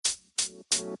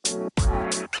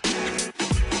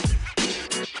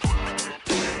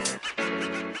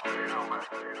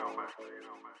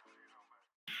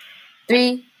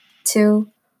Three, two,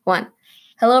 one.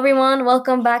 Hello, everyone.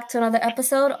 Welcome back to another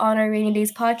episode on our Rainy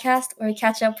Days podcast, where we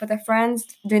catch up with our friends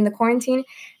during the quarantine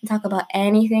and talk about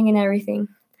anything and everything.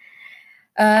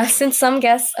 Since some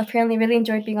guests apparently really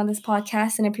enjoyed being on this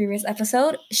podcast in a previous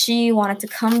episode, she wanted to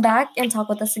come back and talk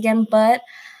with us again, but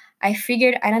I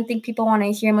figured I don't think people want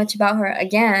to hear much about her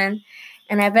again,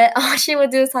 and I bet all she would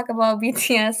do is talk about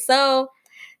BTS. So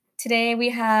today we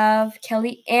have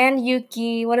Kelly and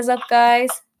Yuki. What is up, guys?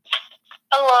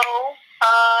 Hello.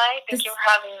 Hi. Thank you for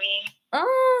having me.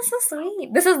 Oh, so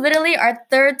sweet. This is literally our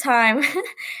third time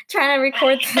trying to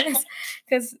record this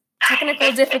because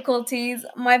technical difficulties.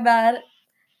 My bad.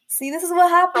 See, this is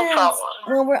what happens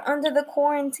when we're under the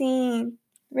quarantine.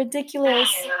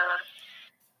 Ridiculous. Yeah.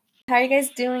 How are you guys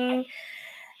doing?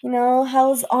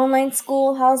 How's online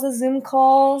school? How's the Zoom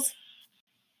calls?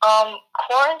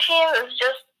 Quarantine is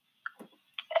just,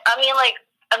 I'm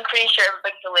pretty sure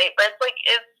everybody's late, but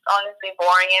it's honestly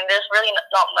boring, and there's really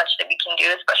not much that we can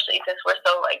do, especially since we're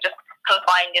so, just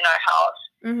confined in our house.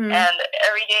 Mm-hmm. And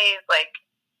every day is,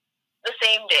 the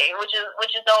same day, which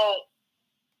is no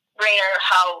brainer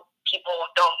how people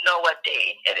don't know what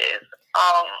day it is.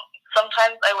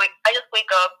 Sometimes I just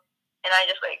wake up, and I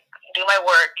just, do my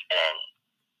work, and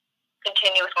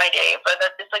continue with my day, but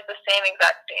it's, the same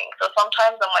exact thing. So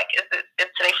sometimes I'm like, is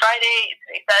today Friday? Is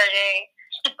today Saturday?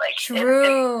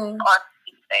 True. It's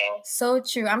honestly the same. So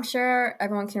true. I'm sure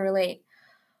everyone can relate.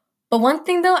 But one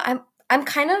thing though, I'm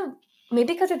kind of,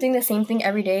 maybe because we're doing the same thing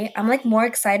every day, I'm more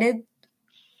excited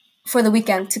for the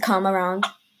weekend to come around.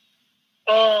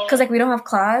 Because we don't have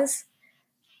class.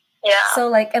 Yeah.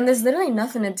 So and there's literally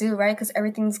nothing to do, right? Because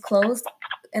everything's closed.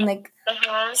 And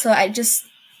Mm-hmm. So I just,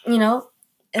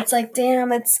 it's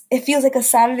damn, it feels like a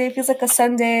Saturday, it feels like a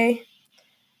Sunday.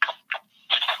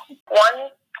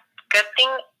 One good thing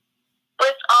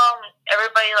with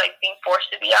everybody being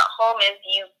forced to be at home is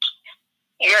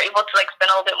you're able to spend a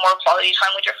little bit more quality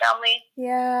time with your family.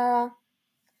 Yeah,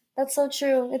 that's so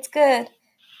true. It's good.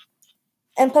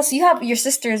 And plus, you have your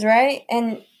sisters, right?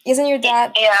 And isn't your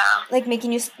dad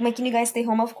making you guys stay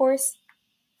home? Of course.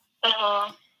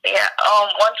 Mhm. Yeah.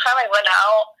 One time I went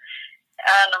out,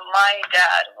 and my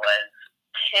dad was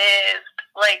pissed.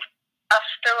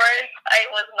 Afterwards, I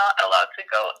was not allowed to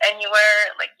go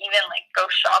anywhere, even go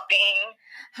shopping.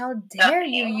 How dare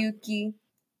you, Yuki?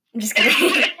 I'm just kidding.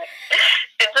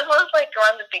 This was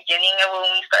around the beginning of when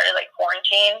we started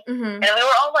quarantine, mm-hmm. and we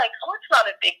were all oh, it's not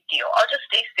a big deal. I'll just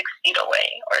stay 6 feet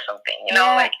away or something.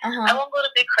 I won't go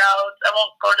to big crowds. I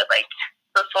won't go to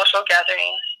the social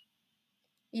gatherings.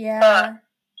 Yeah.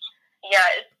 Yeah,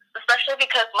 especially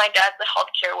because my dad's a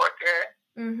healthcare worker.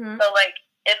 Mm-hmm. So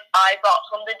if I brought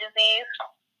home the disease,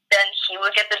 then he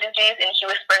would get the disease and he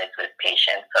would spread it to his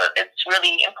patients. So it's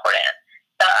really important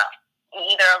that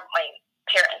either of my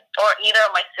parents or either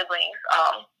of my siblings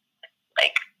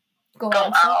go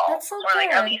out That's so or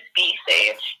good. At least be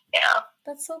safe. Yeah.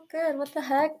 That's so good. What the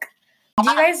heck? Do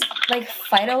you guys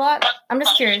fight a lot? I'm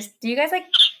just curious. Do you guys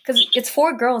because it's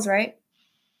 4 girls, right?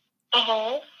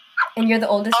 Mhm. And you're the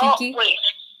oldest, Yuki? Wait.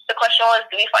 The question was,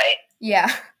 do we fight? Yeah.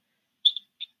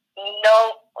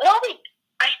 No.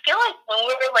 I feel when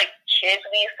we were kids,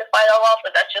 we used to fight a lot,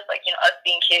 but that's just us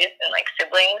being kids and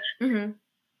siblings. Mm-hmm.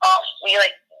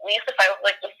 We used to fight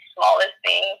with the smallest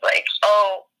things,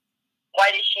 oh,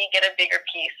 why did she get a bigger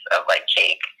piece of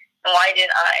cake and why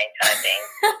didn't I, kind of thing.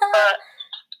 But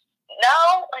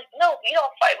now no, we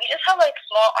don't fight. We just have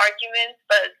small arguments,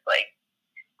 but it's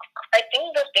I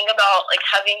think the thing about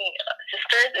having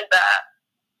sisters is that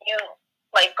you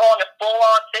go on a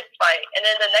full-on fist fight, and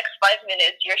then the next 5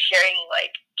 minutes you're sharing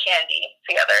candy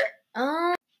together.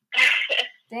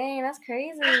 Dang, that's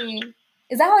crazy.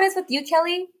 Is that how it is with you,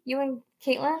 Kelly? You and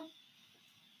Caitlin?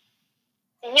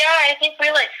 Yeah, I think we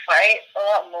fight a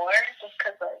lot more just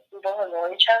because we both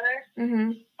annoy each other.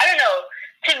 Mm-hmm. I don't know.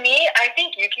 To me, I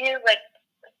think Yuki's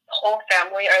whole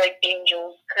family are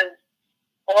angels. Because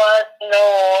what? No.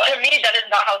 To me, that is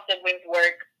not how siblings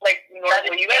work.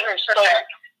 Normally, you guys are so.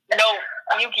 No,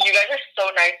 Yuki, you guys are so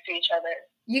nice to each other.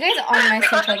 You guys are nice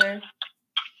to each other.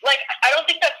 I don't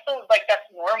think that's so. That's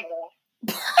normal.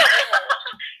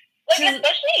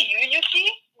 Especially you, Yuki.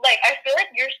 I feel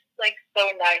you're so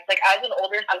nice. As an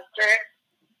older sister.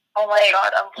 Oh my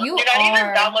God, you're not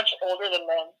even that much older than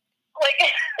them.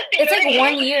 It's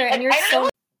 1 year, and you're so.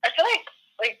 I feel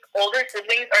older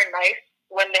siblings are nice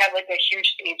when they have a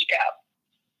huge age gap.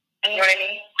 You know what I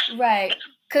mean? Right,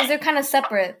 because they're kind of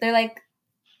separate. They're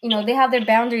they have their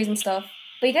boundaries and stuff.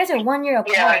 But you guys are 1 year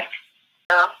apart.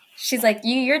 Yeah. She's like,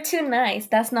 you're too nice.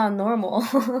 That's not normal.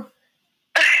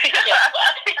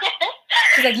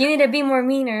 She's like, you need to be more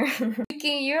meaner.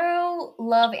 Yuki, you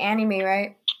love anime,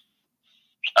 right?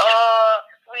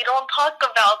 We don't talk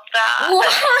about that.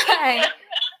 Why?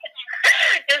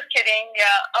 Just kidding.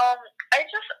 Yeah. I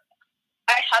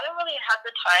haven't really had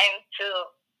the time to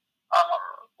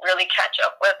really catch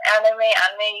up with anime.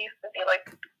 Anime used to be like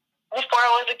before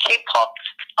I was a K-pop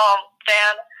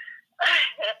fan.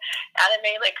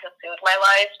 Anime like consumed my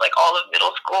life like all of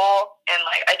middle school, and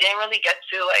like I didn't really get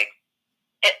to like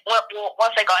it.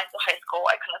 Once I got into high school,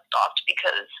 I kind of stopped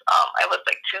because I was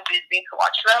like too busy to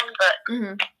watch them. But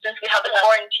since we have the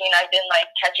quarantine, I've been like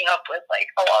catching up with like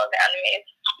a lot of animes.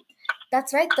 That's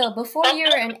right though. Before you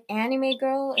were an anime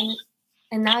girl,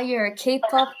 and now you're a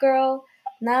K-pop girl.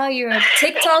 Now you're a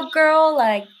TikTok girl.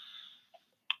 Like,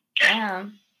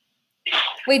 damn.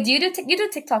 Wait, do you do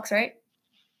TikToks, right?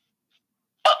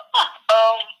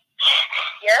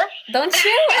 Yes. Don't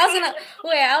you? I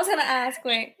was gonna ask.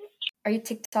 Wait, are you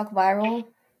TikTok viral?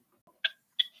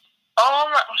 I'm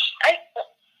not. I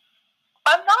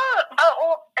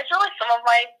feel like some of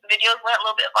my videos went a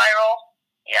little bit viral.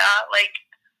 Yeah, like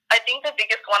I think the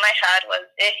biggest one I had was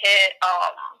it hit.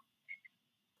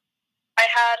 I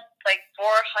had like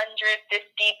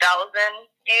 450,000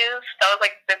 views. That was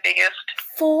like the biggest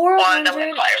one that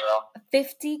went viral.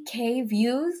 450K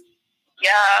views?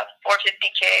 Yeah,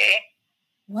 450K.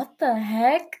 What the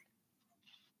heck?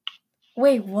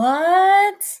 Wait,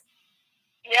 what?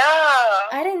 Yeah.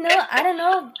 I didn't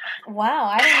know. Wow,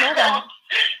 I didn't know that.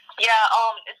 Yeah,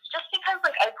 it's just because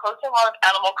like I post a lot of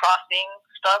Animal Crossing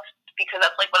stuff because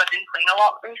that's like what I've been playing a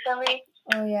lot recently.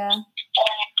 Oh yeah.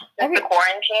 Since the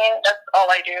quarantine, that's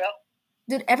all I do.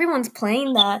 Dude, everyone's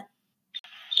playing that.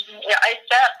 Yeah, I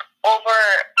spent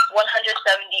over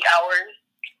 170 hours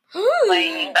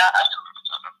playing that.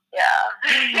 Yeah.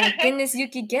 Oh my goodness, you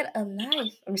could get a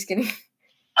life. I'm just kidding.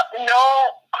 No,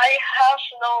 I have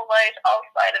no life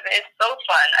outside of it. It's so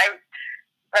fun. I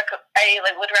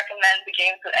would recommend the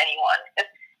game to anyone. It's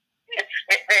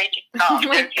very oh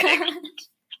my God.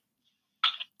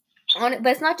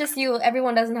 But it's not just you.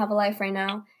 Everyone doesn't have a life right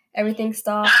now. Everything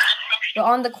stopped. We're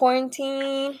on the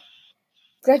quarantine.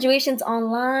 Graduation's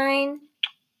online.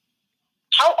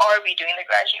 How are we doing the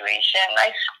graduation?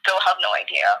 I still have no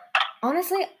idea.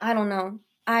 Honestly, I don't know.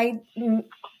 I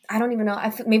don't even know.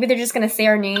 Maybe they're just going to say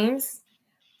our names.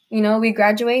 You know, we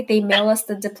graduate. They mail us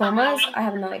the diplomas. I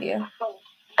have no idea.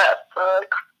 That's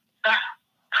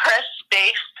press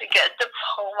space to get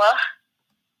diploma.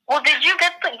 Well, did you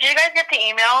guys get the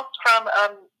emails from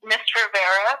Miss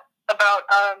Rivera about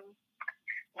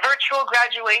virtual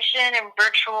graduation and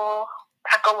virtual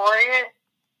baccalaureate?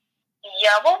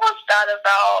 Yeah, what was that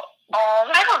about?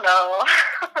 I don't know.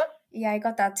 Yeah, I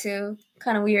got that too.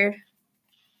 Kind of weird.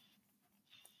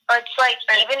 It's like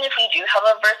even if we do have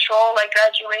a virtual like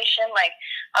graduation, like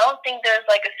I don't think there's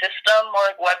like a system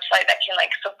or a website that can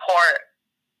like support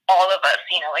all of us.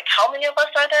 You know, like how many of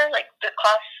us are there? Like the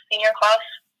senior class?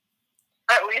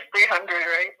 At least 300,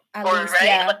 right? At least, right?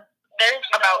 Yeah. Like, there's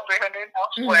about 300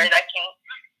 elsewhere that can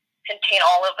contain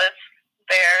all of us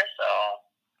there. So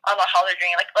I don't know how they're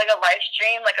doing like a live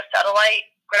stream, like a satellite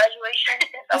graduation.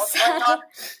 Is that what's going on?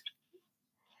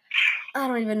 I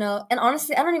don't even know. And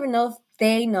honestly, I don't even know if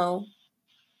they know.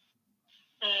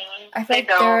 I feel like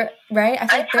they're right. I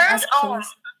feel like they're as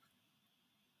close.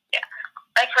 Yeah,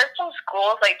 I've heard some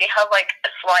schools like they have like a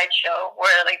slideshow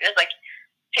where like there's like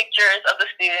pictures of the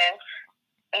students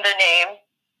and their name,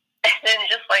 and then it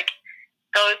just like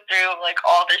goes through like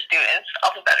all their students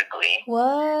alphabetically.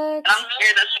 What? And I'm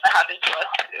sure that's gonna happen to us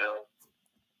too.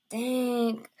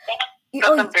 Dang. That's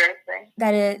embarrassing.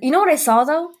 That is. You know what I saw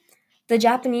though? The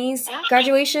Japanese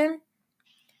graduation.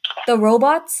 The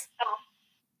robots.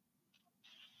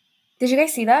 Did you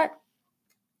guys see that?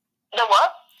 The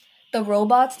what? The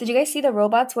robots. Did you guys see the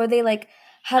robots where they like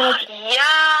had like?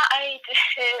 Yeah, I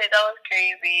did. That was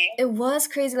crazy. It was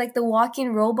crazy, like the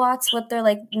walking robots with their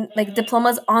like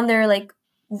diplomas on their like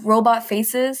robot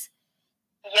faces.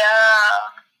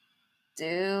 Yeah.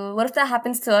 Dude, what if that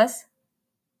happens to us?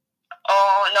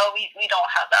 Oh no, we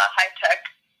don't have that high tech.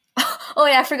 Oh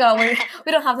yeah, I forgot. We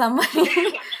don't have that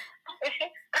money.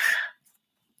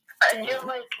 I feel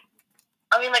like,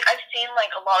 I've seen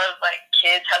like a lot of like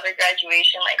kids have their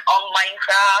graduation like on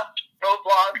Minecraft,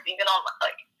 Roblox, even on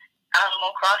like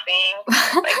Animal Crossing.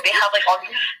 Like they have like all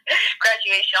these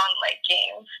graduation on like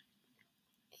games.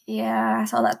 Yeah, I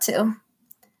saw that too.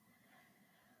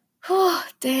 Oh,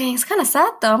 dang, it's kind of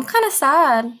sad though. I'm kind of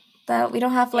sad that we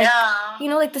don't have like you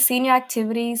know like the senior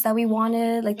activities that we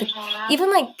wanted, like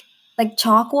even like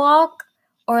chalk walk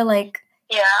or like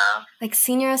Yeah. Like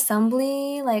senior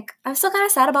assembly, like I'm still kind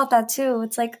of sad about that too.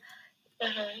 It's like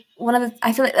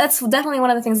I feel like that's definitely one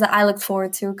of the things that I look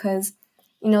forward to because,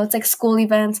 it's like school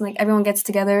events and like everyone gets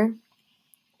together.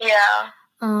 Yeah.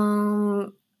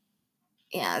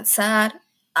 Yeah, it's sad.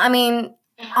 I mean,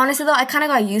 honestly though, I kind of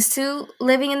got used to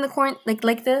living in the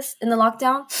like this in the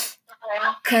lockdown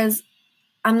because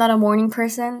I'm not a morning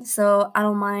person, so I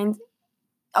don't mind.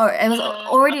 Or it was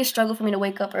already a struggle for me to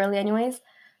wake up early, anyways.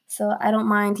 So I don't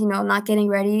mind, not getting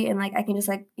ready and like I can just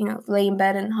like lay in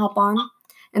bed and hop on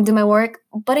and do my work.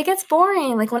 But it gets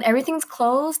boring, like when everything's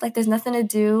closed, like there's nothing to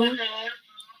do. It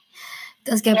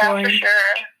does get boring. For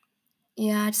sure.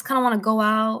 Yeah, I just kind of want to go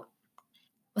out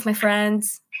with my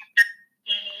friends.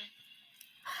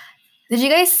 Did you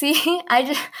guys see?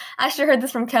 I actually heard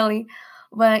this from Kelli,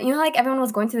 but like everyone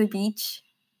was going to the beach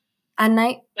at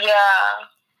night. Yeah.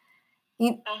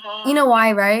 You know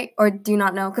why, right? Or do you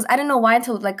not know? Because I didn't know why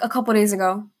until like a couple days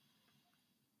ago.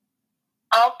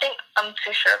 I don't think I'm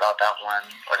too sure about that one.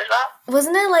 What is that?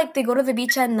 Wasn't it like they go to the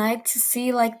beach at night to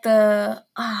see like the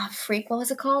what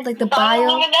was it called? Like the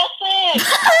bio.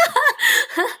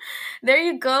 There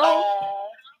you go.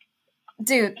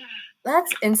 Dude,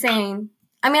 that's insane.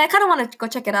 I mean, I kind of want to go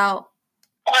check it out.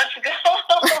 Let's go.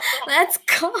 Let's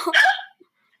go.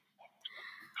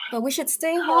 But we should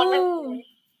stay home.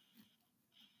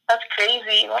 That's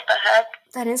crazy. What the heck?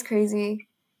 That is crazy.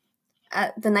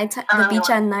 At the beach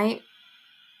at night.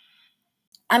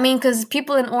 I mean, because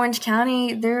people in Orange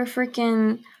County, they're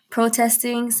freaking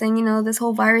protesting, saying, this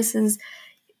whole virus is,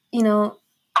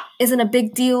 isn't a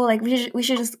big deal. Like, we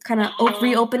should just kind of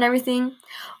reopen everything.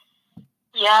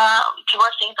 Yeah, people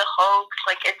are saying the hoax.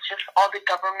 Like, it's just all the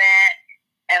government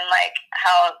and, like,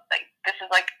 how, like, this is,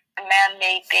 like, a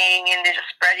man-made thing and they're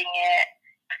just spreading it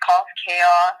to cause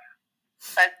chaos.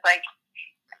 But it's, like,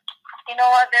 you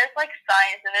know what? There's, like,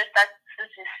 science and there's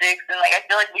statistics and, like, I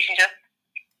feel like we should just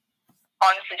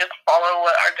honestly just follow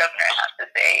what our governor has to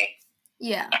say.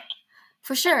 Yeah,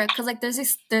 for sure. Because like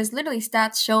there's literally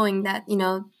stats showing that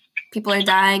people are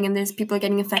dying and there's people are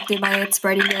getting infected by it,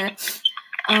 spreading it.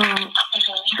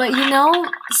 But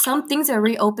some things are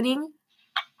reopening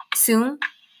soon.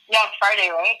 Yeah, on Friday,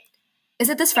 right? Is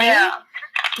it this Friday? Yeah.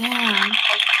 Damn.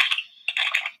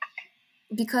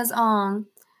 Because I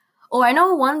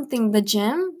know one thing. The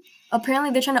gym. Apparently,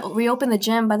 they're trying to reopen the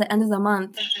gym by the end of the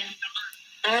month.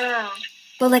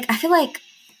 But like, I feel like,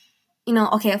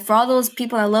 okay, for all those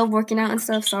people that love working out and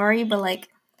stuff, sorry, but like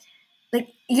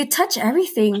you touch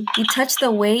everything. You touch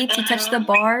the weights, you touch the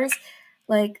bars,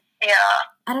 like. Yeah.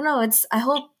 I don't know. I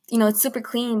hope it's super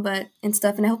clean, and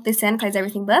stuff, and I hope they sanitize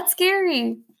everything. But that's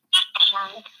scary.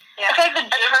 Yeah. I think the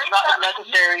gym is not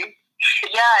necessary.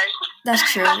 Yeah.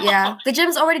 That's true. Yeah, the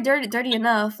gym's already dirty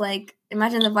enough. Like,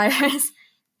 imagine the virus.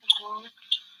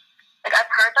 Like,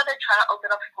 I've heard that they're trying to open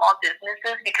up small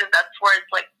businesses because that's where it's,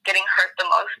 like, getting hurt the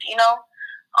most,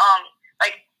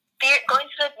 Like, going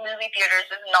to the movie theaters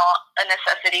is not a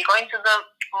necessity. Going to the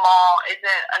mall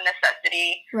isn't a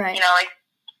necessity. Right.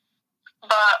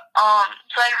 But,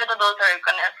 so I heard that those are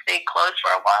going to stay closed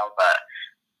for a while, but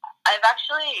I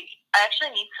actually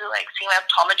need to, like, see my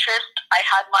optometrist. I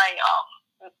had my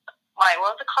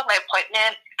what was it called? My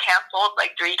appointment canceled,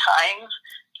 like, 3 times.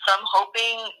 So I'm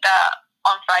hoping that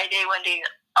on Friday when they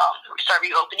start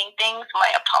reopening things,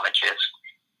 my optometrist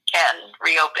can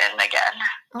reopen again.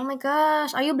 Oh my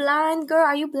gosh. Are you blind, girl?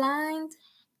 Are you blind?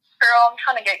 Girl, I'm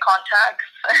trying to get contacts.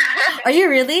 Are you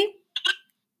really?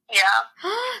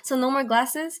 Yeah. So no more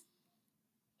glasses?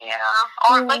 Yeah.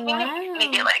 Or like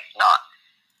maybe like not,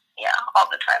 all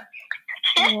the time.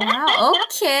 Wow.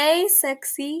 Okay,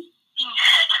 sexy.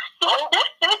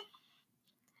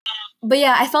 But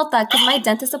yeah, I felt that because my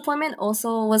dentist appointment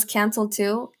also was canceled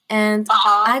too. And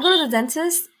I go to the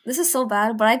dentist. This is so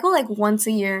bad, but I go like once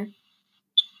a year.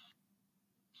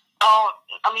 Oh,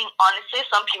 I mean, honestly,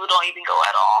 some people don't even go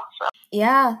at all. So.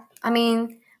 Yeah. I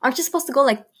mean, aren't you supposed to go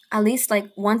like at least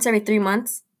like once every 3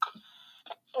 months?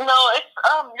 No, it's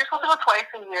you're supposed to go twice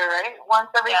a year, right? Once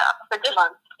every 6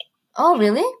 months. Oh,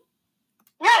 really?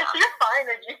 Yeah, so you're fine.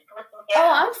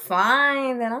 Oh, I'm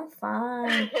fine. Then I'm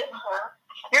fine.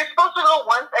 You're supposed to go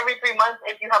once every 3 months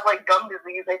if you have like gum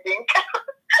disease, I think.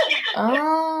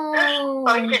 Oh.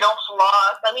 So if you don't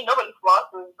floss. I mean, nobody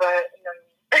flosses, but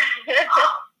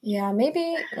Yeah,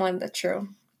 maybe one that's true.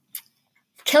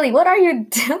 Kelli, what are you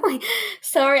doing?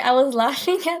 Sorry, I was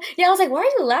laughing at. Yeah, I was like, why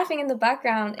are you laughing in the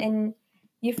background? And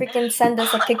you freaking send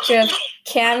us a picture of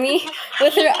Cammy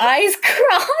with her eyes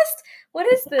crossed. What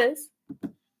is this?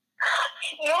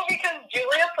 No, because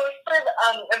Julia posted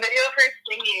a video of her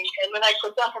singing, and when I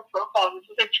clicked on her profile, this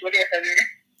is her Twitter header.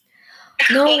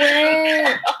 No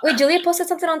way. Wait, Julia posted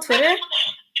something on Twitter?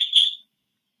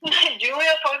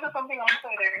 Julia posted something on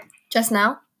Twitter. Just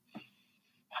now?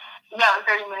 Yeah,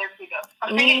 30 minutes ago.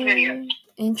 I'm thinking video.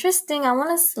 Interesting. I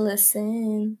want to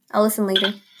listen. I'll listen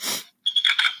later.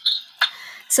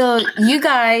 So you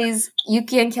guys,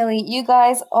 Yuki and Kelly, you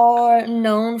guys are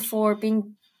known for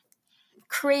being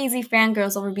crazy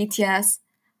fangirls over BTS.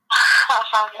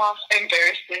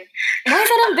 Embarrassing. Why is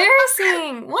that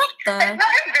embarrassing? What the? It's not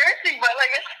embarrassing, but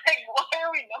like it's like, why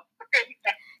are we known for that?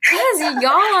 Because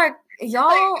y'all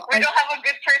we don't have a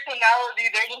good personality.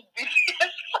 They're just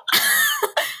BTS.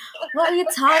 What are you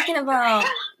talking about?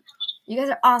 You guys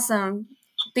are awesome.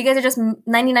 You guys are just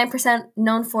 99%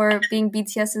 known for being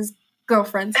BTS's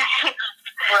girlfriends.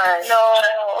 No.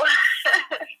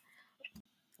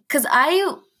 Cause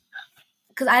I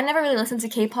never really listened to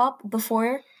K-pop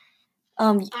before.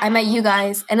 I met you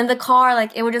guys, and in the car,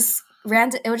 like it would just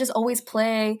always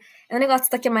play, and then it got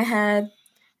stuck in my head,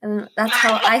 and that's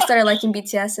how I started liking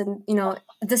BTS, and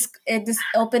it just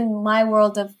opened my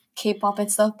world of K-pop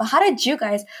and stuff. But how did you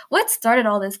guys? What started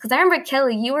all this? Because I remember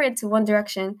Kelly, you were into One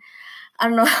Direction. I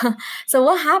don't know. So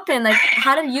what happened? Like,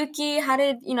 how did Yuki? How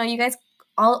did you guys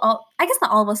all? I guess not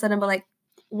all of a sudden, but like,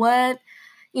 what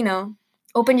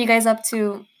opened you guys up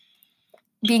to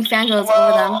being fangirls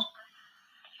over them?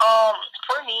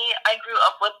 For me, I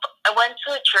went to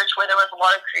a church where there was a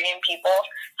lot of Korean people.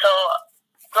 So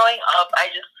growing up,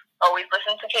 I just always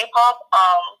listened to K-pop.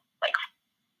 Like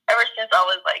ever since I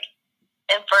was like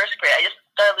in first grade, I just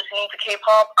started listening to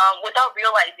K-pop. Without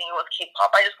realizing it was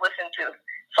K-pop, I just listened to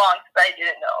songs that I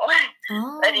didn't know.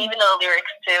 I didn't even know the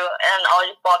lyrics too, and I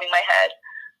was just bobbing my head.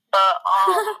 But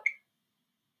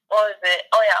what was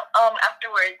it? Oh yeah.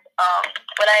 Afterwards,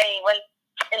 when I went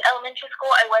in elementary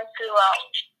school, I went to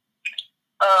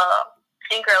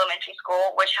Tinker Elementary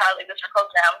School, which had like this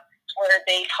program where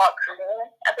they taught Korean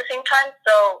at the same time.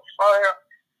 So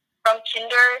from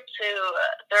kinder to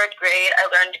third grade, I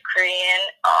learned Korean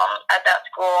at that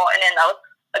school, and then I was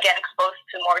again exposed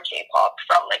to more K-pop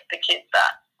from like the kids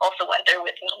that also went there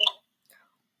with me.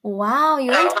 Wow,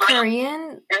 you learned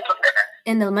Korean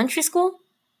in elementary school?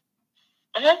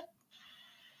 Mm-hmm.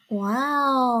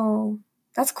 Wow,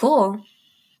 that's cool.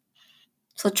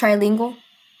 So trilingual?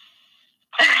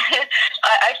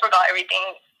 I forgot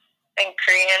everything in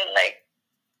Korean. Like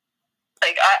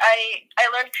I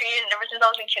learned Korean ever since I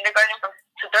was in kindergarten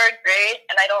to third grade,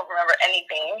 and I don't remember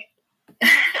anything.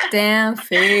 Damn,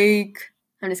 fake.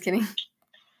 I'm just kidding.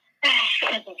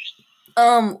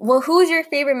 Well, who's your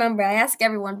favorite member? I ask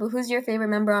everyone, but who's your favorite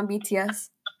member on BTS?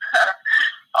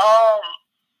 I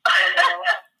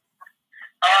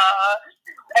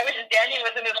wish Danny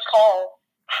was in this call.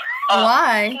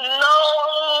 Why? No.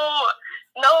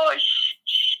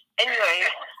 Anyway,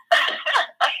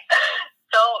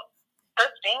 so the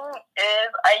thing is,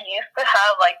 I used to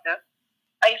have my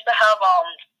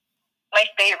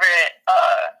favorite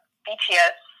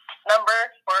BTS member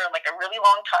for like a really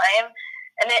long time,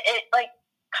 and it like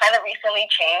kind of recently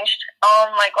changed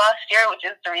like last year, which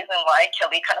is the reason why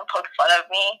Kelly kind of poked fun of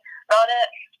me about it.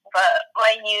 But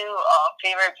my new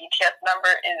favorite BTS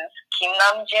member is Kim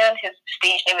Namjoon. His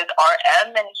stage name is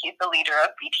RM, and he's the leader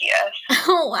of BTS.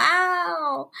 Oh,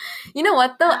 wow. You know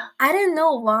what, though? I didn't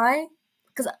know why.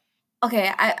 Because,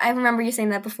 okay, I remember you saying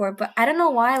that before, but I don't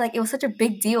know why. Like, it was such a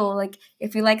big deal. Like,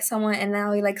 if you like someone and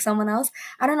now you like someone else.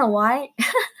 I don't know why.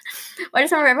 I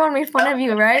just remember everyone made fun of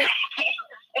you, right?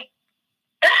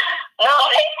 No,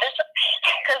 it's just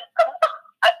because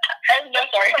I'm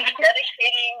sorry.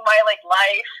 Dedicating my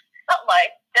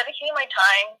dedicating my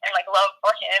time and like love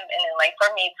for him, and then like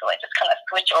for me to like just kind of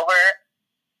switch over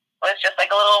was just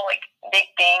like a little like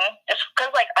big thing. Just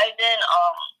because like I've been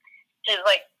his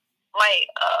like my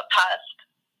past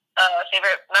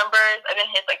favorite members. I've been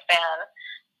his like fan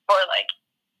for like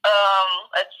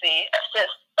let's see,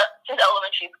 since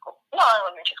elementary school, not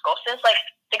elementary school, since like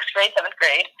 6th grade, 7th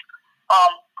grade,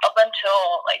 up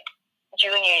until like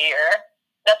junior year.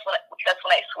 That's when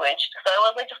I switched. So it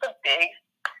was like just a big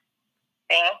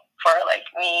thing for like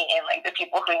me and like the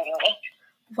people who knew me.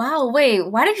 Wow, wait,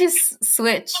 why did you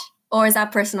switch? Or is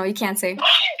that personal? You can't say.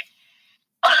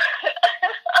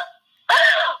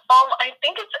 I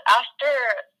think it's after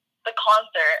the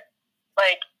concert.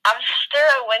 Like after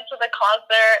I went to the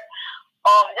concert,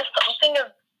 just something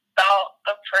about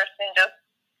the person just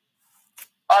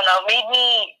made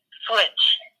me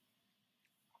switch.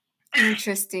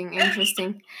 Interesting.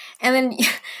 And then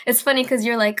it's funny because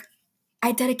you're like,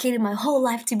 I dedicated my whole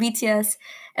life to BTS,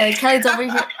 and Kelly's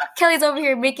over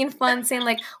here making fun, saying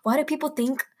like, why do people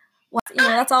think?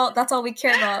 That's all we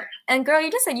care about. And girl, you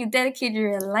just said you dedicated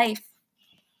your life.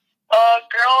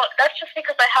 Girl, that's just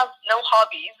because I have no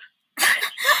hobbies.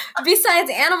 Besides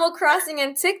Animal Crossing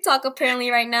and TikTok,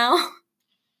 apparently, right now.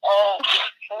 Oh.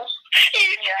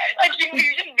 Yeah, I think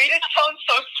you just made it sound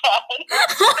so sad.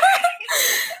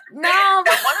 No.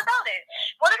 But what about it?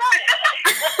 What about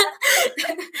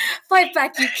it? Fight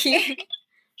back, Yuki.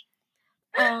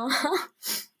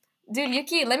 Dude,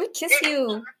 Yuki, let me kiss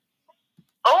you.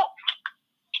 Oh.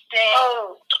 Dang.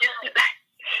 Oh,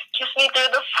 kiss me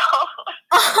through the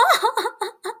phone.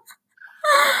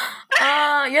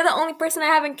 You're the only person I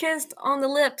haven't kissed on the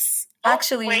lips,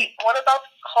 actually. Wait, what about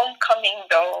homecoming,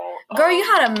 though? Girl, you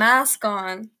had a mask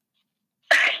on.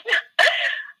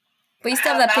 But you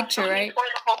still have that picture, right? For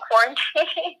the whole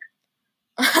quarantine.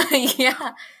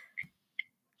 Yeah.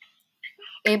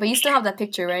 Hey, but you still have that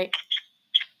picture, right?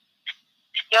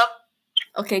 Yep.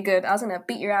 Okay, good. I was gonna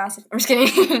beat your ass. I'm just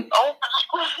kidding. Oh,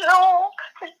 no.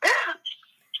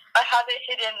 I have it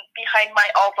hidden behind my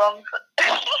albums.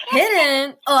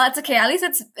 Hidden? Oh, that's okay. At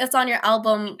least it's on your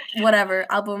album, whatever.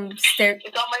 Album stair.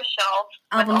 It's on my shelf.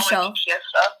 Album shelf.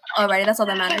 Alrighty, that's all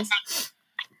that matters.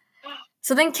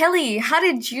 So then, Kelly, how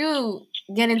did you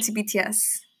get into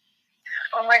BTS?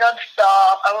 Oh my god,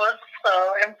 stop. I was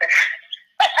so embarrassed.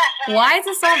 Why is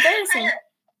it so embarrassing?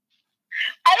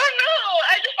 I don't know.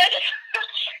 I just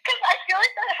because I feel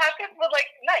like that happens with like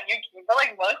not Yuki, but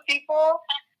like most people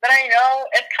that I know.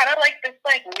 It's kind of like this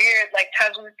like weird like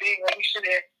taboo thing. Like you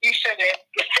shouldn't.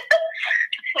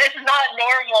 It's not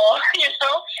normal, you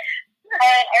know.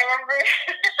 And I remember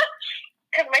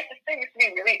because my sister used to be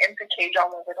really into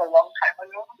K-dramas like a long time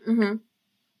ago. Mm-hmm.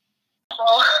 So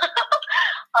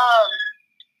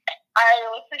I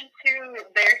listened to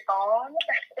their song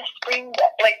Spring.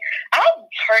 Like I had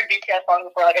heard BTS songs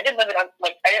before. Like I didn't live under a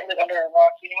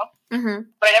rock, you know. Mm-hmm.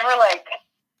 But I never like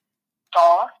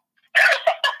saw.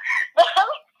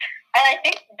 And I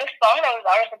think the song that was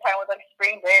out at the time was like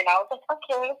Spring Day, and I was like,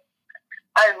 okay.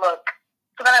 I look.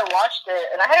 So then I watched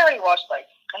it, and I had already watched like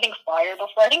I think Fire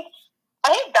before. I think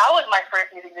that was my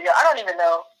first music video. I don't even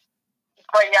know,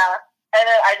 but yeah. And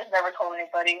then I just never told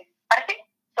anybody. I think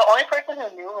the only person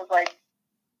who knew was like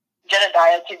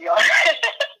Jedediah, to be honest.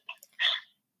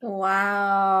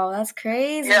 Wow, that's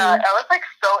crazy. Yeah, I was like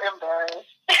so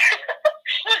embarrassed.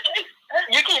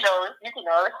 Yuki knows.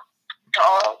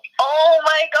 Oh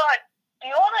my god. Do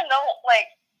you want to know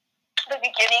like the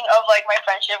beginning of like my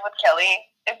friendship with Kelly?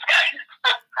 It's kind of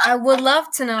I would love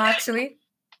to know, actually.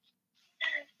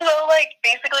 So like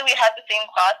basically we had the same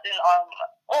class in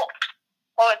what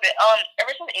was it?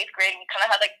 Ever since 8th grade we kind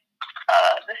of had like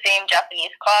the same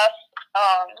Japanese class.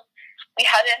 We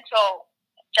had it until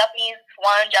Japanese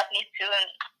 1, Japanese 2,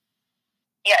 and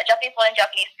Japanese 1 and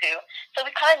Japanese 2. So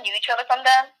we kind of knew each other from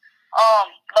them.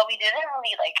 But we didn't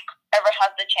really like ever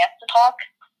have the chance to talk.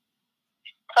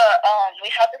 But we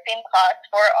had the same class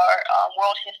for our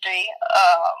world history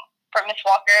for Miss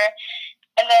Walker,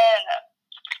 and then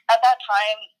at that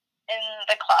time in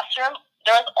the classroom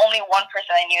there was only one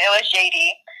person I knew. It was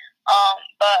JD.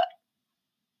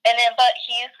 But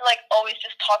he used to like always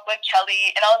just talk with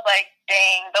Kelly, and I was like,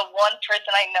 dang, the one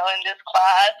person I know in this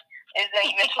class isn't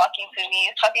even talking to me.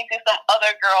 He's talking to some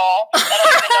other girl that I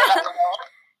don't even know that girl.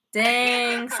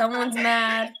 Dang, someone's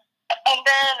mad. And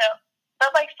then,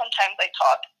 but like sometimes I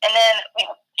talk, and then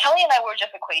Kelly and I were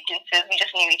just acquaintances. We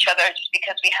just knew each other just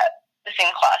because we had the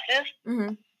same classes.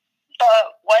 Mm-hmm.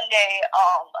 But one day,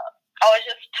 I was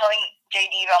just telling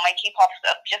JD about my K-pop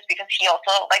stuff just because he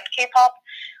also liked K-pop.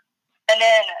 And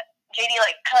then JD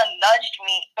like kind of nudged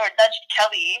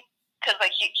Kelly because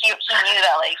like he knew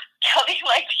that like Kelly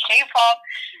liked K-pop,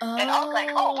 and I was like,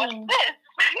 oh, what's this?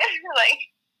 Like,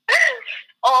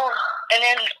 and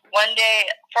then one day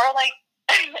for like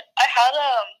I had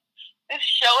this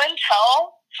show and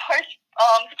tell for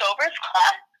Stover's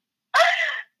class,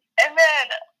 and then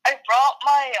I brought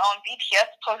my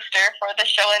BTS poster for the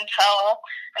show and tell,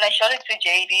 and I showed it to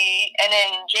JD, and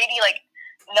then JD like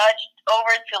nudged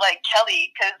over to like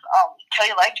Kelly because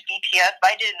Kelly liked BTS,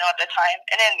 but I didn't know at the time.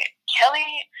 And then Kelly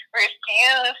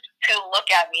refused to look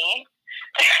at me.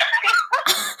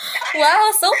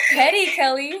 Wow, so petty,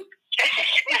 Kelly.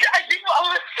 I think I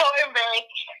was so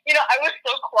embarrassed. You know, I was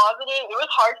so closeted. It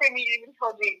was hard for me to even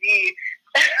tell JD.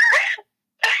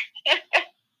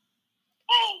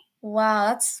 Wow,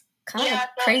 that's kind of a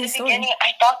crazy story. Beginning,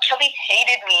 I thought Kelly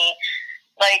hated me.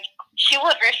 Like, she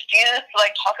would refuse to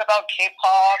like talk about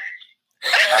K-pop. I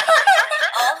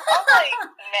was like,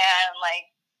 man, like,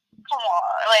 come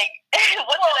on, like,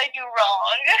 what did I do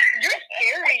wrong? You're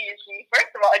scary, you see.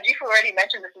 First of all, Ajifu already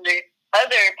mentioned this in the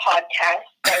other podcast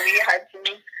that we had to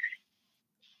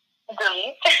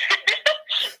delete.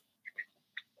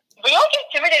 But you know what's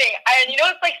intimidating? And you know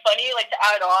what's like funny, like to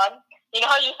add on? You know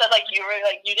how you said like you were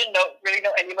like you didn't really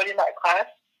know anybody in that class?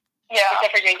 Yeah.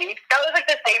 Except for JD. That was like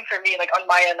the same for me, like on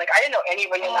my end. Like I didn't know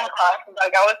anybody in that class. And,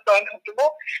 like I was so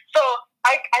uncomfortable. So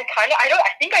I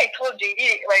think I told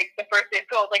JD like the first day,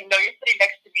 so I was like, no, you're sitting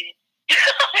next to me.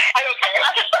 I don't care.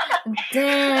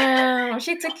 Damn,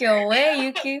 she took you away,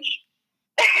 Yuki.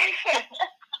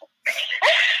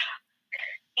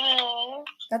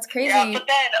 That's crazy. Yeah, but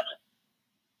then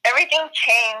everything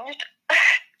changed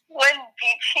when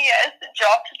BTS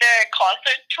dropped their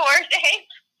concert tour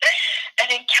dates. And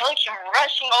then Kelly came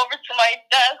rushing over to my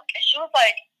desk, and she was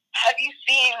like, "Have you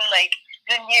seen like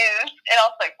the news?" And I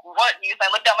was like, "What news?" I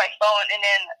looked at my phone, and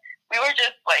then we were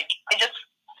just like,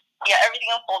 everything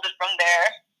unfolded from there.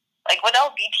 Like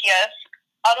without BTS,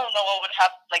 I don't know what would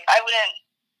happen. Like I wouldn't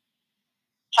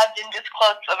have been this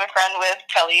close of a friend with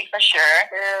Kelly for sure.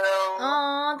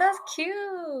 Oh, that's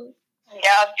cute.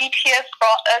 Yeah, BTS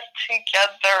brought us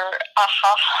together.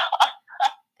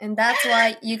 And that's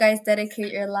why you guys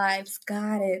dedicate your lives.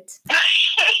 Got it.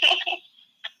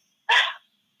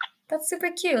 That's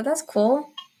super cute. That's cool.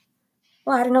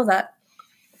 Well, I didn't know that.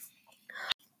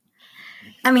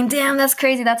 I mean, damn, that's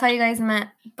crazy. That's how you guys met.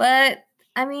 But,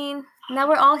 I mean, now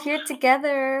we're all here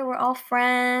together. We're all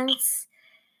friends.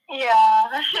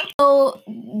 Yeah. So,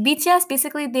 BTS,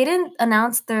 basically, they didn't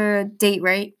announce their date,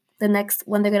 right? The next,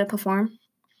 when they're going to perform?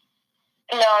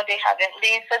 No, they haven't.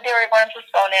 They said they were going to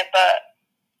postpone it, but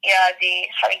yeah, they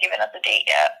haven't given us a date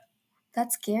yet.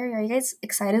 That's scary. Are you guys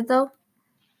excited, though?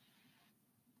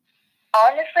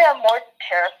 Honestly, I'm more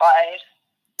terrified.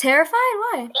 Terrified?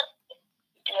 Why?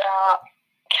 Yeah.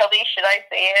 Kelly, should I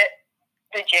say it?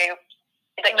 The J.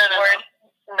 Like no, word?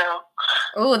 No.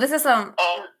 Oh, this is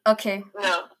okay.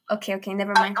 No. Okay,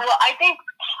 never mind. Well, I think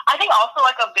also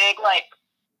like a big like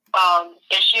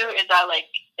issue is that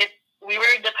like we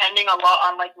were depending a lot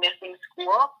on like missing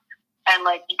school, and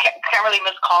like you can't really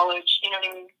miss college. You know what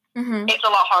I mean? Mm-hmm. It's a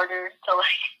lot harder to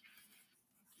like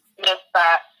miss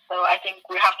that. So I think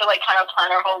we have to like kind of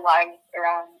plan our whole lives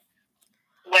around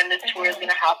when this tour is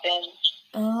gonna happen.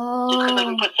 Oh. Just because like,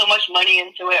 we put so much money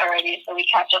into it already, so we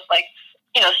can't just like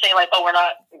say like, oh, we're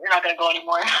not gonna go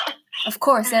anymore. Of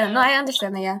course, yeah. No, I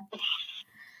understand that. Yeah.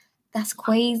 That's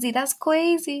crazy.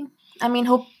 I mean,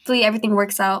 hopefully everything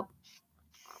works out.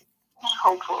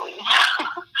 Hopefully.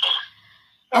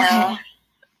 Yeah.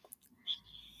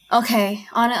 Okay.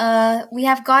 We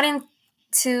have gotten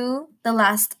to the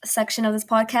last section of this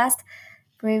podcast.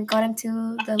 We've gotten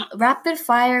to the rapid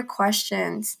fire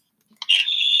questions.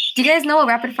 Do you guys know what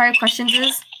rapid fire questions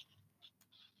is?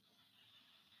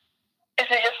 Is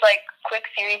it just like quick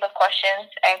series of questions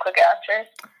and quick answers?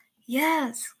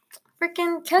 Yes.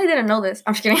 Freaking Kelly didn't know this.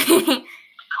 I'm just kidding.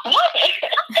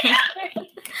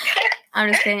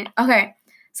 I'm just kidding. Okay.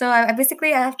 So I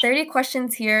have 30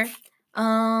 questions here.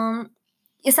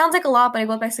 It sounds like a lot, but it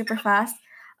goes by super fast.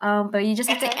 But you just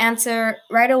have to answer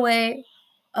right away.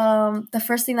 The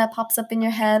first thing that pops up in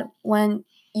your head when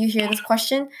you hear this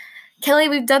question. Kelly,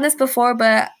 we've done this before,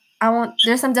 but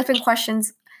there's some different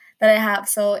questions that I have.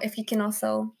 So if you can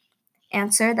also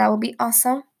answer, that would be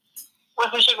awesome. Well,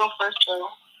 who should go first, though?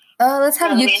 Let's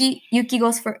have Yuki. Yuki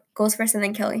goes first, and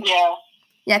then Kelly. Yeah.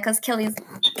 Yeah, because Kelly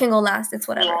can go last. It's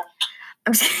whatever. Yeah.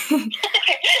 I'm just kidding.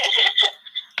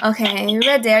 Okay,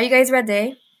 ready? Are you guys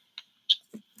ready?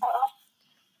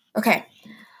 Okay.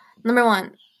 Number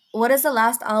 1. What is the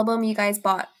last album you guys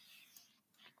bought?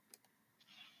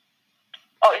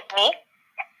 Oh, it's me?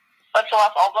 What's the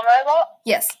last album I bought?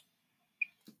 Yes.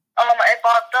 I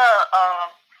bought the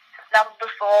Snap of the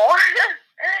Soul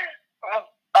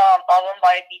album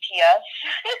by BTS.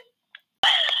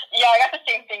 Yeah, I got the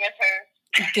same thing as her.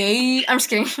 Gay. I'm just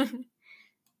kidding.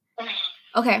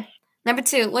 Okay. Number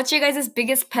 2. What's your guys'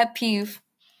 biggest pet peeve?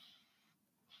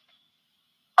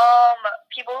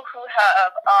 People who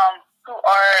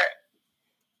are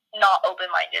not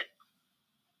open-minded.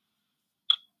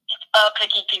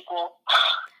 Picky people.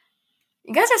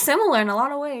 You guys are similar in a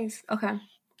lot of ways. Okay.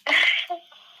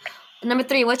 Number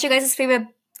 3. What's your guys'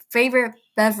 favorite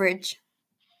beverage?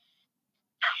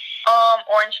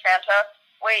 Orange Fanta.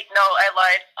 Wait, no, I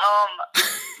lied.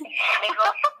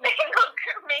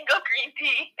 Mango green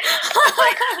tea. With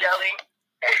like jelly.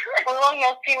 Oolong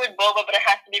milk tea with boba, but it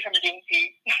has to be from green tea.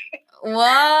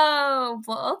 Whoa.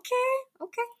 Well,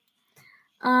 okay.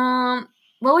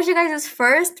 What was your guys'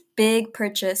 first big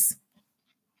purchase?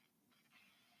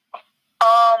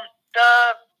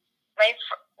 My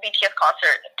BTS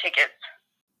concert tickets.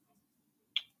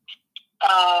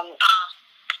 I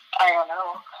don't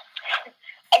know.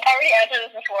 Like, I already answered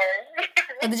this before.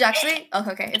 Oh, did you actually? Oh,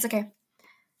 okay. It's okay.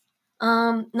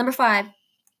 Number 5.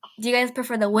 Do you guys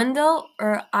prefer the window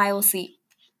or aisle seat?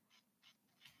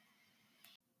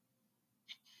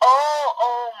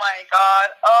 Oh my God.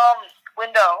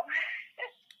 Window.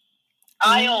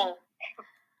 Aisle.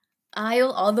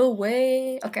 Aisle all the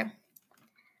way. Okay.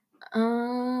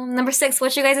 Number 6.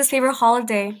 What's your guys' favorite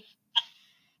holiday?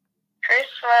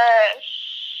 Christmas.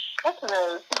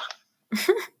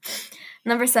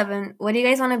 Number 7. What do you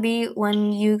guys want to be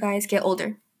when you guys get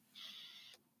older?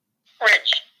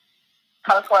 Rich.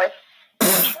 Housewife.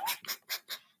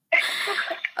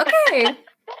 Okay.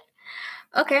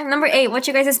 Okay. Number 8. What's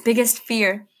your guys' biggest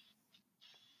fear?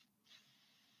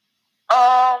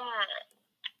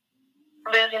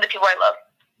 Losing the people I love.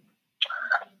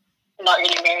 Not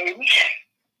getting married.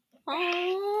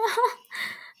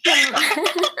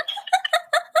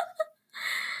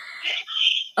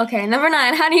 Okay, number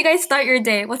 9. How do you guys start your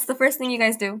day? What's the first thing you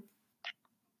guys do?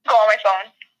 Go on my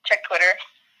phone. Check Twitter.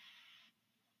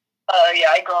 Yeah,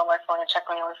 I go on my phone and check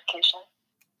my notifications.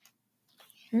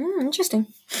 Interesting.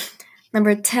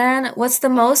 Number 10. What's the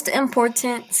most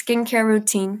important skincare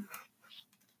routine?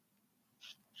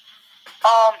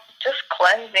 Just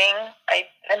cleansing.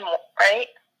 Right?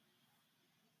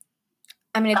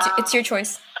 I mean, it's your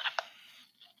choice.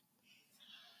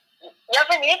 Yeah,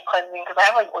 I need cleansing because I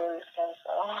have like oily skin,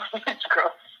 so it's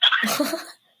gross.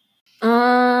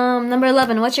 Number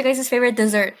 11. What's your guys' favorite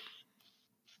dessert?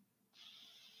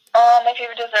 My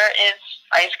favorite dessert is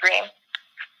ice cream.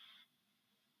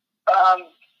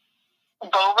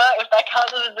 Boba, if that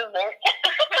counts as a dessert.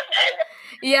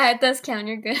 Yeah, it does count.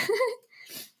 You're good.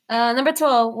 Number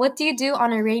 12. What do you do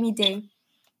on a rainy day?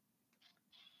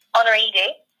 On a rainy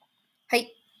day?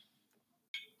 Hey.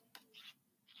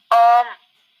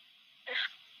 Just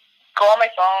go on my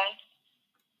phone.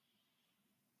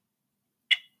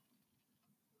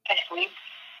 I sleep.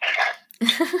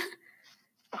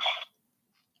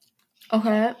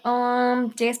 Okay.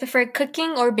 Do you guys prefer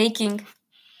cooking or baking?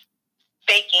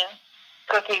 Baking.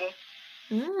 Cooking.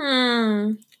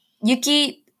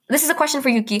 Yuki, this is a question for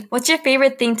Yuki. What's your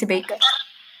favorite thing to bake?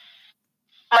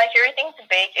 My favorite thing to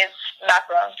bake is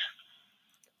macarons.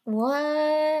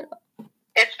 What?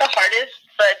 It's the hardest,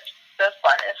 but the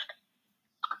funnest.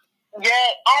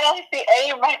 Yeah, I don't see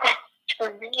any macarons for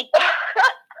me.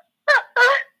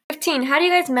 15. How do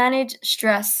you guys manage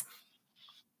stress?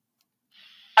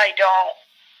 I don't.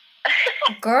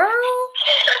 Girl?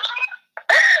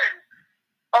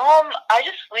 I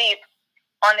just sleep.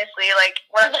 Honestly, like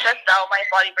when I'm stressed out, my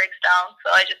body breaks down,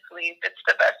 so I just sleep. It's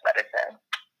the best medicine.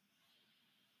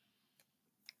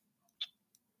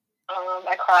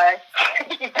 I cry.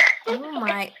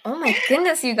 Oh my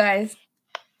goodness, you guys.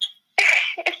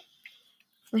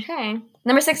 Okay.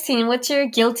 Number 16. What's your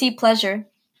guilty pleasure?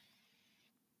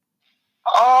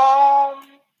 I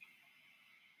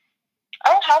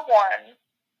don't have one.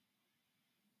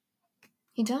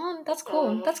 You don't? That's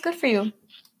cool. That's good for you.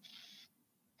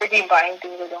 Freaking buying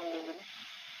things I don't need.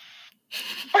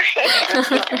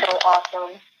 It's so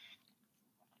awesome.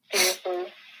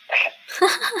 Seriously.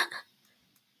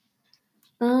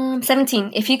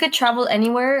 17. If you could travel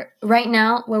anywhere right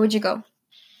now, where would you go?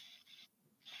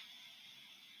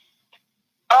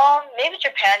 Maybe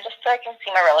Japan, just so I can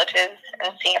see my relatives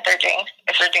and see if they're doing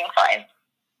fine.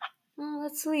 Oh,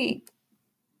 that's sweet.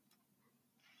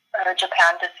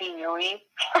 Japan to see Yui.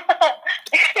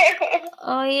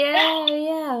 Oh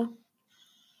yeah.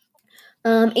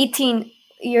 18.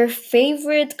 Your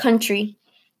favorite country?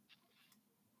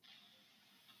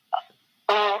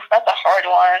 Ooh, that's a hard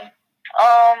one.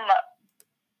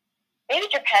 Maybe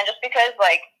Japan, just because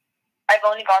like I've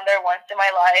only gone there once in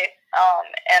my life,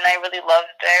 and I really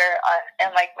loved there,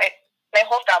 and like my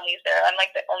whole family's there. I'm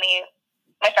like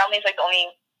my family's like the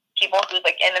only people who's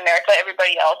like in America.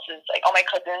 Everybody else is like all my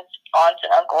cousins, aunts,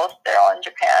 and uncles. They're all in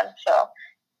Japan, so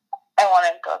I want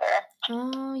to go there.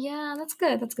 Oh yeah, that's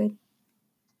good. That's good.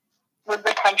 What's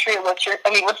the country? What's your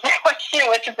question?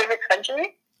 What's your favorite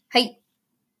country? Hey.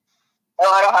 Oh,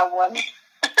 I don't have one.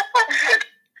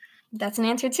 That's an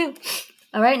answer too.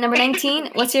 All right, number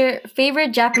 19. What's your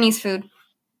favorite Japanese food?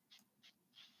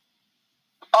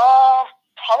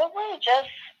 Probably just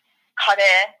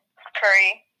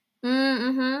curry.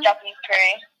 Mm-hmm. Japanese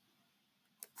curry.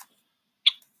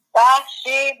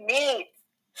 Sashimi.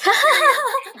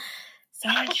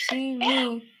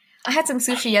 Sashimi. I had some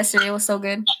sushi yesterday. It was so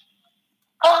good.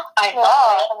 I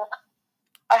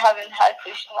haven't had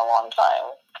sushi in a long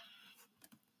time.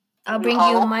 I'll bring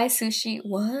you my sushi.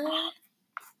 What?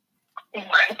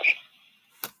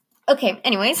 Okay,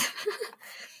 anyways.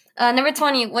 Number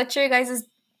 20. What's your guys'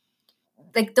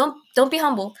 like don't be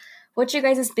humble. What's your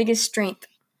guys' biggest strength?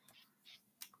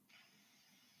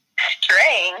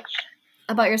 Strength?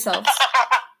 about yourselves?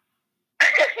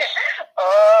 um,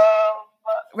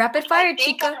 Rapid fire, I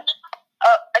think chica.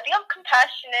 I think I'm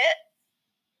compassionate.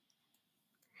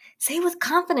 Say it with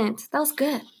confidence. That was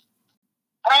good.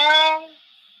 I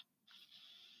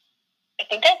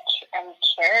think I'm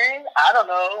caring. I don't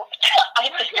know. I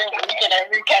think I'm weak in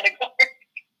every category.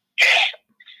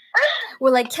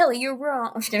 We're like, Kelly, you're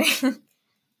wrong. I'm just kidding.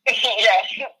 Yeah.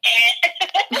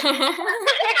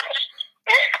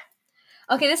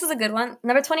 Okay, this is a good one.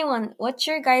 Number 21. What's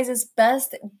your guys'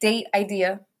 best date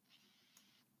idea?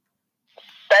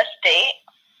 Best date?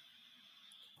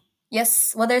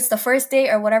 Yes, whether it's the first date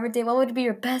or whatever date, what would be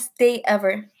your best date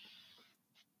ever?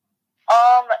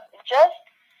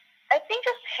 I think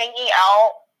just hanging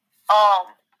out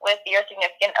with your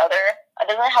significant other. It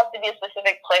doesn't have to be a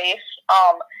specific place.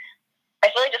 I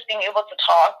feel like just being able to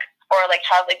talk or like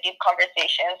have like deep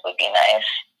conversations would be nice.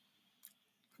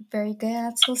 Very good.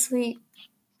 That's so sweet.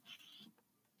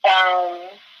 Driving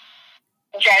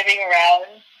around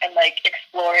and like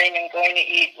exploring and going to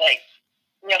eat like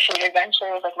food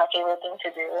adventure is like my favorite thing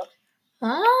to do.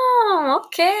 Oh,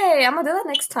 okay. I'm gonna do that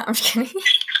next time. I'm just kidding.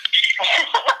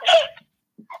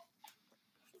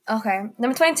 Okay.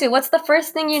 Number 22. What's the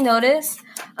first thing you notice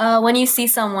when you see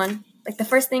someone? Like the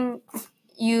first thing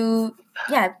you,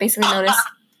 basically notice.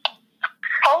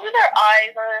 Probably their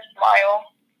eyes or their smile.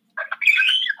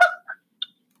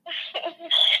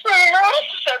 Remember what I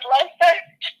said last time?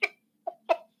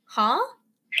 Huh?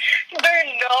 Their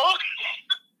nose.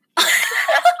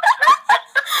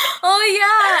 Oh,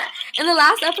 yeah. In the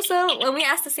last episode, when we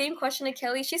asked the same question to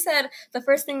Kelly, she said the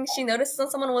first thing she noticed on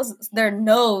someone was their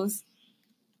nose.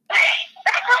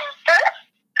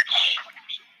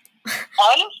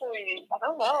 Honestly, I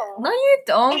don't know. No, you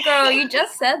don't, girl. You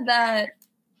just said that.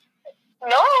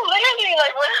 No, literally,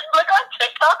 like look on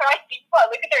TikTok or I think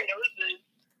look at their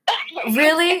noses.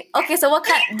 Really? Okay, so what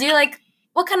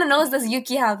kind of nose does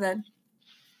Yuki have then?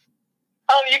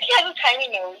 Yuki has a tiny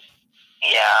nose.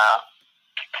 Yeah.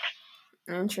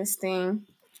 Interesting.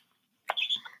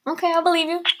 Okay, I'll believe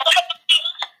you.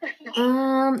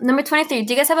 Number 23.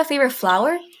 Do you guys have a favorite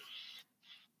flower?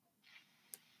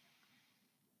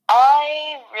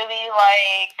 I really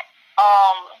like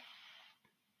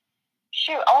I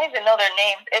don't even know their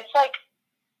names. It's like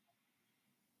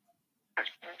I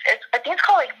think it's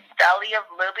called like Valley of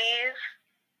Lilies.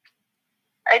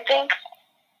 I think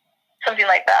something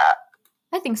like that.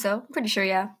 I think so. I'm pretty sure,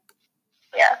 yeah.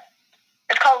 Yeah.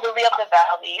 It's called Lily of the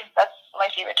Valley. That's my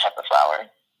favorite type of flower.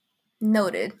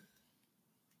 Noted.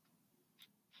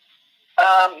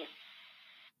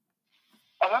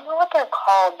 I don't know what they're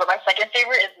called, but my second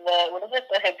favorite is the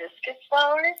hibiscus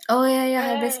flower? Oh,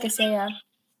 yeah, hibiscus, yeah.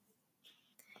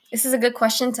 This is a good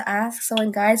question to ask. So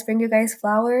when guys bring you guys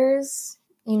flowers,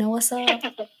 you know what's up.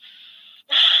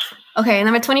 Okay,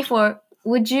 number 24.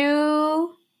 Would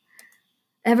you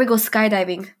ever go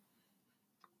skydiving?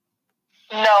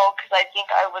 No, because I think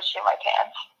I would shit my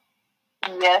pants.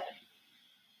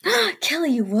 Yes.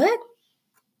 Kelly, you would?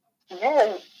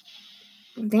 Yes.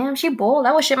 Damn, she bold.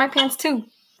 I would shit my pants too.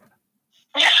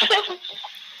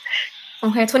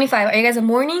 Okay, 25. Are you guys a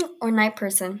morning or night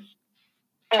person?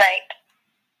 Night.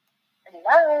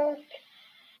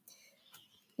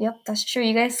 Yep, that's true.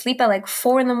 You guys sleep at like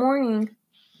 4 in the morning.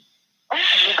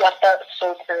 You got that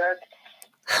so correct.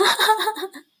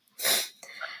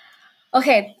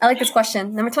 Okay, I like this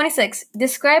question. Number 26.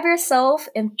 Describe yourself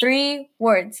in 3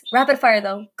 words. Rapid fire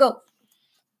though. Go.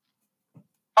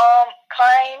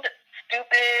 Kind,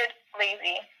 stupid,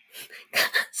 lazy.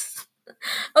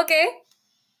 Okay.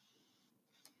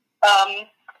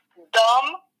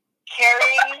 Dumb,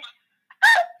 caring,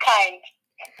 kind.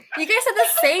 You guys said the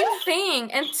same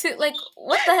thing. And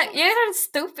what the heck? You guys are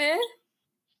stupid.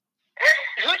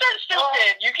 Who said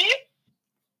stupid? Yuki?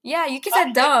 Yeah, Yuki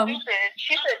said dumb. Stupid.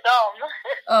 She said dumb.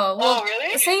 Oh, well,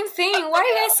 really? Same thing. Why are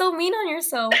you guys so mean on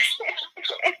yourselves?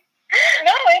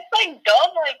 No, it's like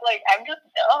dumb. Like I'm just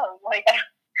dumb. Like,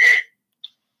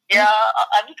 yeah,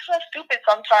 I'm just kind of stupid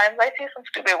sometimes. I say some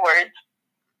stupid words.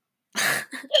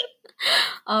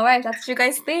 All right, that's what you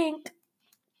guys think.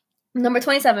 Number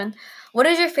 27. What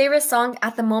is your favorite song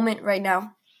at the moment right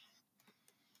now?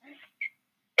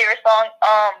 Favorite song?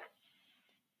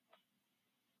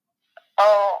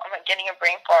 I'm getting a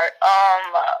brain fart.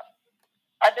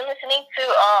 I've been listening to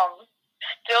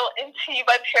 "Still Into You"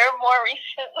 by Paramore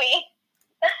recently.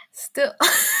 Still,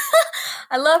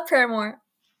 I love Paramore.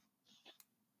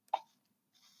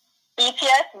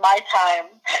 BTS, My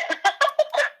Time.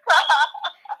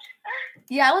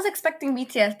 Yeah, I was expecting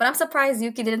BTS, but I'm surprised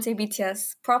Yuki didn't say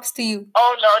BTS. Props to you.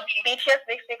 Oh no, BTS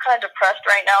makes me kind of depressed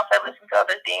right now if I listen to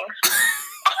other things.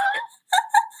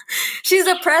 She's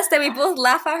depressed and we both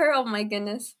laugh at her. Oh my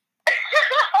goodness.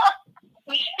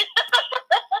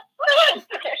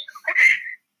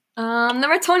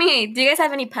 Number 28. Do you guys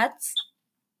have any pets?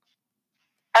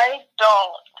 I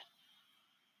don't.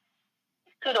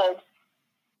 2 dogs.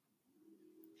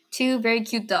 2 very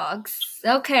cute dogs.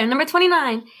 Okay, number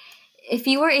 29. If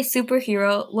you were a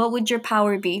superhero, what would your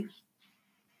power be?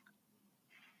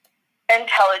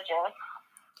 Intelligence.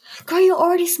 Girl, you're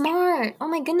already smart. Oh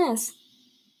my goodness.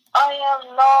 I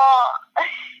am not.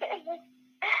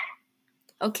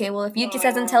 Okay, well, if Yuki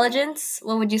says intelligence,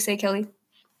 what would you say, Kelly?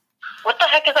 What the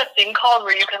heck is that thing called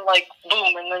where you can, like,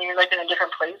 boom, and then you're, like, in a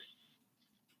different place?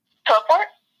 Teleport?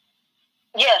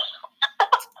 Yes.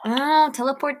 Oh,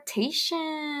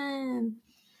 teleportation.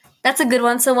 That's a good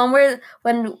one. So when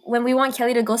we want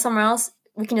Kelly to go somewhere else,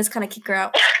 we can just kind of kick her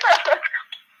out.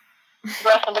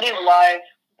 Bro, somebody's live.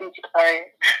 Sorry.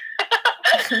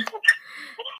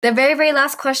 The very, very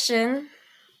last question.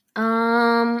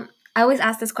 I always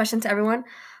ask this question to everyone.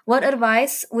 What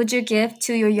advice would you give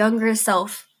to your younger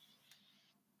self?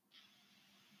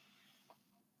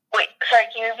 Wait, sorry,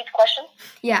 can you repeat the question?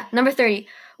 Yeah, number 30.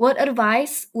 What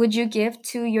advice would you give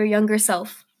to your younger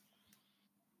self?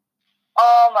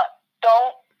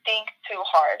 Don't think too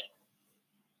hard.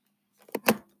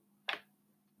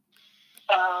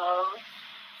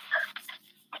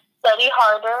 Study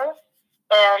harder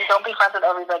and don't be friends with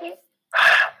everybody.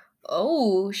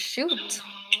 Oh, shoot.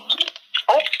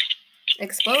 Oh.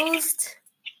 Exposed.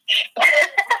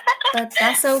 But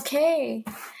that's okay.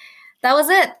 That was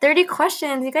it. 30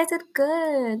 questions. You guys did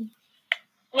good.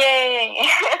 Yay.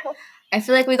 I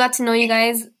feel like we got to know you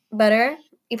guys better.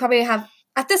 You probably have,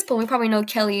 at this point, we probably know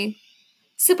Kelly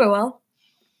super well.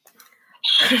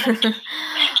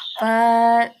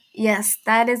 But yes,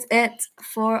 that is it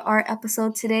for our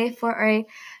episode today for our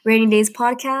Rainy Days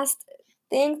podcast.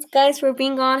 Thanks, guys, for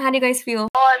being on. How do you guys feel?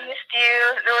 Oh, I missed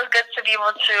you. It was good to be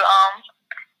able to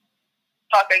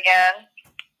talk again.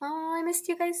 Oh, I missed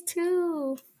you guys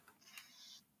too.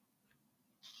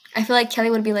 I feel like Kelly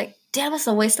would be like, damn, it's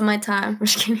a waste of my time. I'm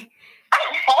just kidding.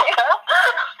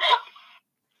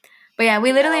 But yeah,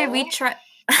 we literally retried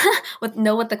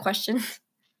with the question.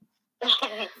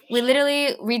 We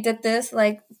literally redid this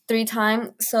like 3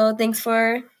 times. So thanks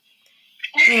for,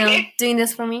 doing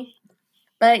this for me.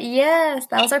 But yes,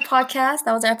 that was our podcast.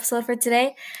 That was our episode for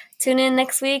today. Tune in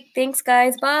next week. Thanks,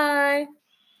 guys. Bye.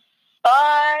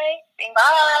 Bye.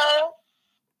 Bye.